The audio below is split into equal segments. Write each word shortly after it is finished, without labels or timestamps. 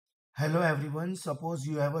Hello everyone. Suppose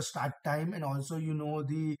you have a start time and also you know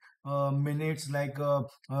the minutes like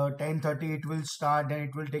 10:30 it will start and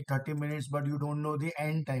it will take 30 minutes, but you don't know the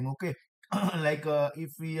end time. Okay, like if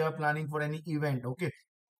we are planning for any event, okay,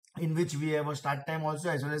 in which we have a start time also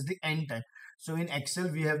as well as the end time. So in Excel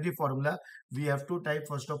we have the formula. We have to type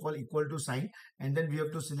first of all equal to sign, and then we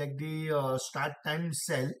have to select the start time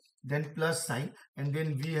cell, then plus sign, and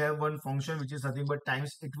then we have one function which is nothing but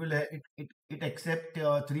times. It will it accept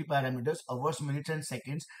three parameters: hours, minutes, and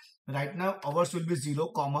seconds. Right now hours will be 0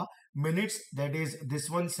 comma, minutes, that is this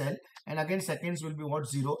one cell, and again seconds will be what,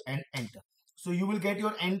 0, and enter. So you will get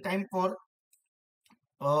your end time for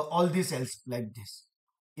all these cells like this.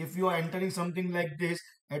 If you are entering something like this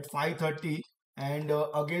at 5:30 and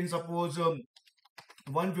again suppose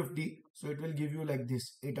 1:50, so it will give you like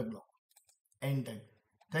this 8 o'clock end time.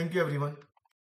 Thank you everyone.